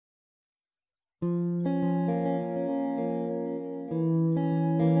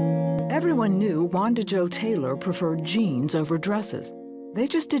Everyone knew Wanda Jo Taylor preferred jeans over dresses. They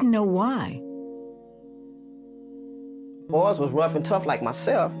just didn't know why. Boys was rough and tough like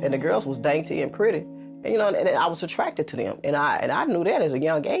myself, and the girls was dainty and pretty. And, you know, and I was attracted to them, and I knew that at a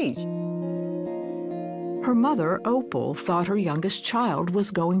young age. Her mother, Opal, thought her youngest child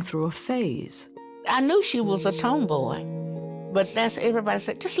was going through a phase. I knew she was a tomboy, but that's everybody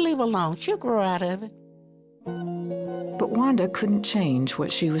said, just leave her alone. She'll grow out of it. But Wanda couldn't change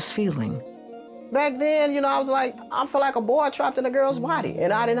what she was feeling. Back then, you know, I was like, I feel like a boy trapped in a girl's body,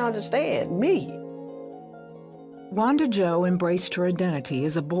 and I didn't understand me. Wanda Jo embraced her identity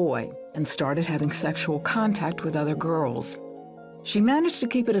as a boy and started having sexual contact with other girls. She managed to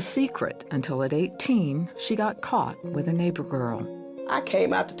keep it a secret until at 18, she got caught with a neighbor girl. I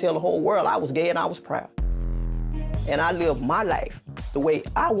came out to tell the whole world I was gay and I was proud. And I lived my life the way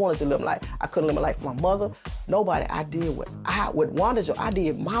I wanted to live my life. I couldn't live my life with my mother, nobody. I did with Wanda Jo, I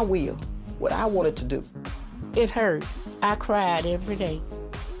did my will, what I wanted to do. It hurt. I cried every day.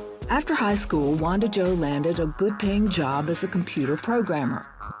 After high school, Wanda Jo landed a good-paying job as a computer programmer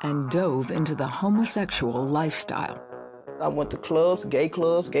and dove into the homosexual lifestyle. I went to clubs, gay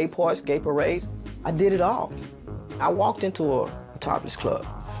parties, gay parades. I did it all. I walked into a topless club,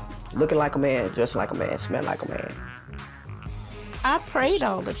 looking like a man, dressing like a man, smelling like a man. I prayed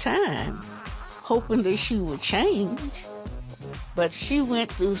all the time, hoping that she would change. But she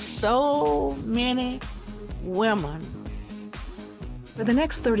went through so many women. For the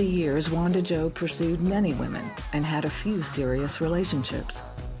next 30 years, Wanda Jo pursued many women and had a few serious relationships.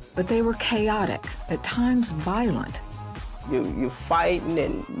 But they were chaotic, at times violent. You're fighting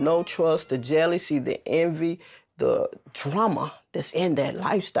and no trust, the jealousy, the envy, the drama that's in that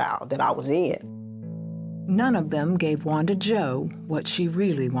lifestyle that I was in. None of them gave Wanda Jo what she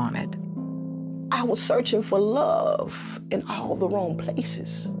really wanted. I was searching for love in all the wrong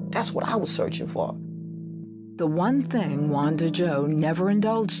places. That's what I was searching for. The one thing Wanda Jo never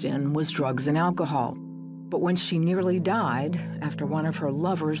indulged in was drugs and alcohol. But when she nearly died after one of her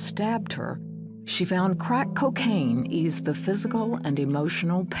lovers stabbed her, she found crack cocaine eased the physical and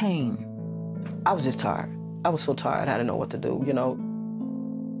emotional pain. I was just tired. I was so tired, I didn't know what to do, you know.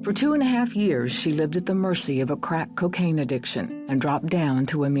 For 2.5 years, she lived at the mercy of a crack cocaine addiction and dropped down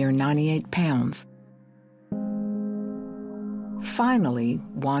to a mere 98 pounds. Finally,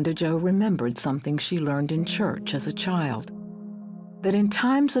 Wanda Jo remembered something she learned in church as a child, that in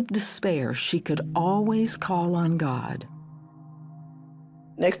times of despair, she could always call on God.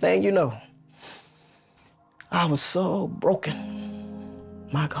 Next thing you know, I was so broken.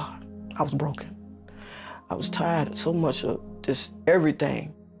 My God, I was broken. I was tired so much of just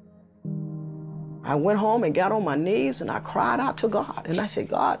everything. I went home and got on my knees and I cried out to God. And I said,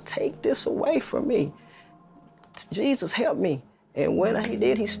 God, take this away from me. Jesus, help me. And when he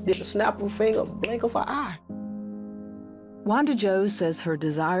did a snap of a finger, blink of an eye. Wanda Jo says her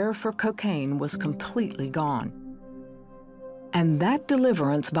desire for cocaine was completely gone. And that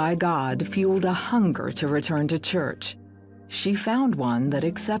deliverance by God fueled a hunger to return to church. She found one that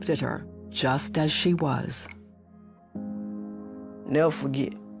accepted her, just as she was. Never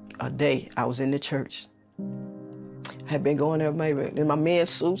forget a day I was in the church. I had been going there maybe in my men's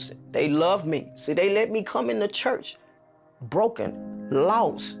suits. They loved me. See, they let me come in the church broken,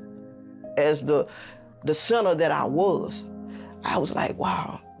 lost, as the sinner that I was. I was like,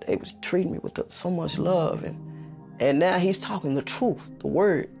 wow, they was treating me with so much love. And now he's talking the truth, the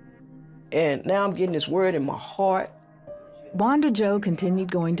word. And now I'm getting this word in my heart. Wanda Jo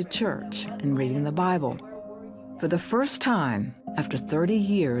continued going to church and reading the Bible. For the first time, after 30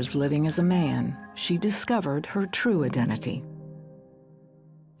 years living as a man, she discovered her true identity.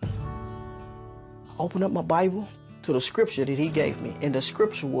 I opened up my Bible to the scripture that he gave me, and the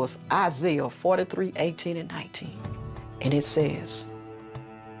scripture was Isaiah 43:18-19. And it says,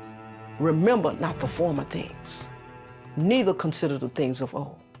 remember not the former things, neither consider the things of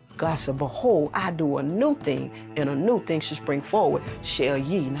old. God said, behold, I do a new thing, and a new thing shall spring forward. Shall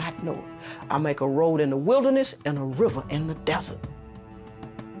ye not know it? I make a road in the wilderness and a river in the desert.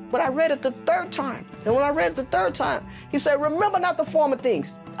 But I read it the third time. And when I read it the third time, he said, remember not the former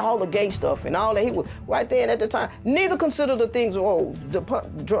things, all the gay stuff and all that. He was right there and at the time. Neither consider the things, on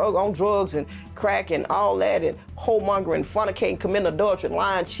drugs and crack and all that, and whoremongering, fornicating, committing adultery,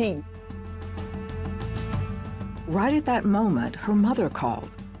 lying, cheating. Right at that moment, her mother called.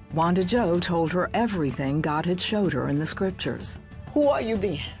 Wanda Jo told her everything God had showed her in the scriptures. Who are you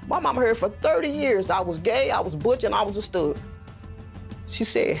then? My mama heard for 30 years I was gay, I was butch, and I was a stud. She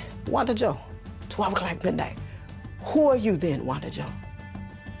said, Wanda Jo, 12 o'clock midnight. Who are you then, Wanda Jo?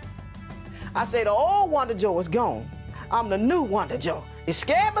 I say, the old Wanda Joe is gone. I'm the new Wanda Joe. It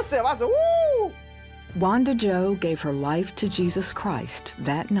scared myself. I said, woo! Wanda Joe gave her life to Jesus Christ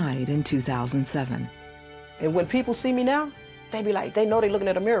that night in 2007. And when people see me now, they be like, they know they're looking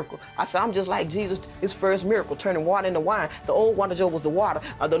at a miracle. I said, I'm just like Jesus, his first miracle, turning water into wine. The old Wanda Joe was the water,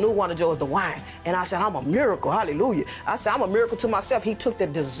 the new Wanda Joe is the wine. And I said, I'm a miracle, hallelujah. I said, I'm a miracle to myself. He took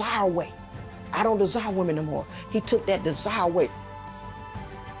that desire away. I don't desire women anymore. He took that desire away.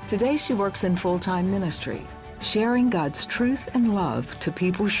 Today she works in full-time ministry, sharing God's truth and love to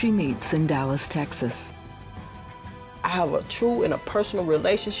people she meets in Dallas, Texas. I have a true and a personal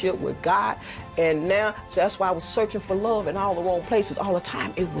relationship with God, and now, so that's why I was searching for love in all the wrong places all the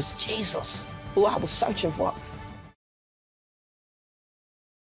time. It was Jesus who I was searching for.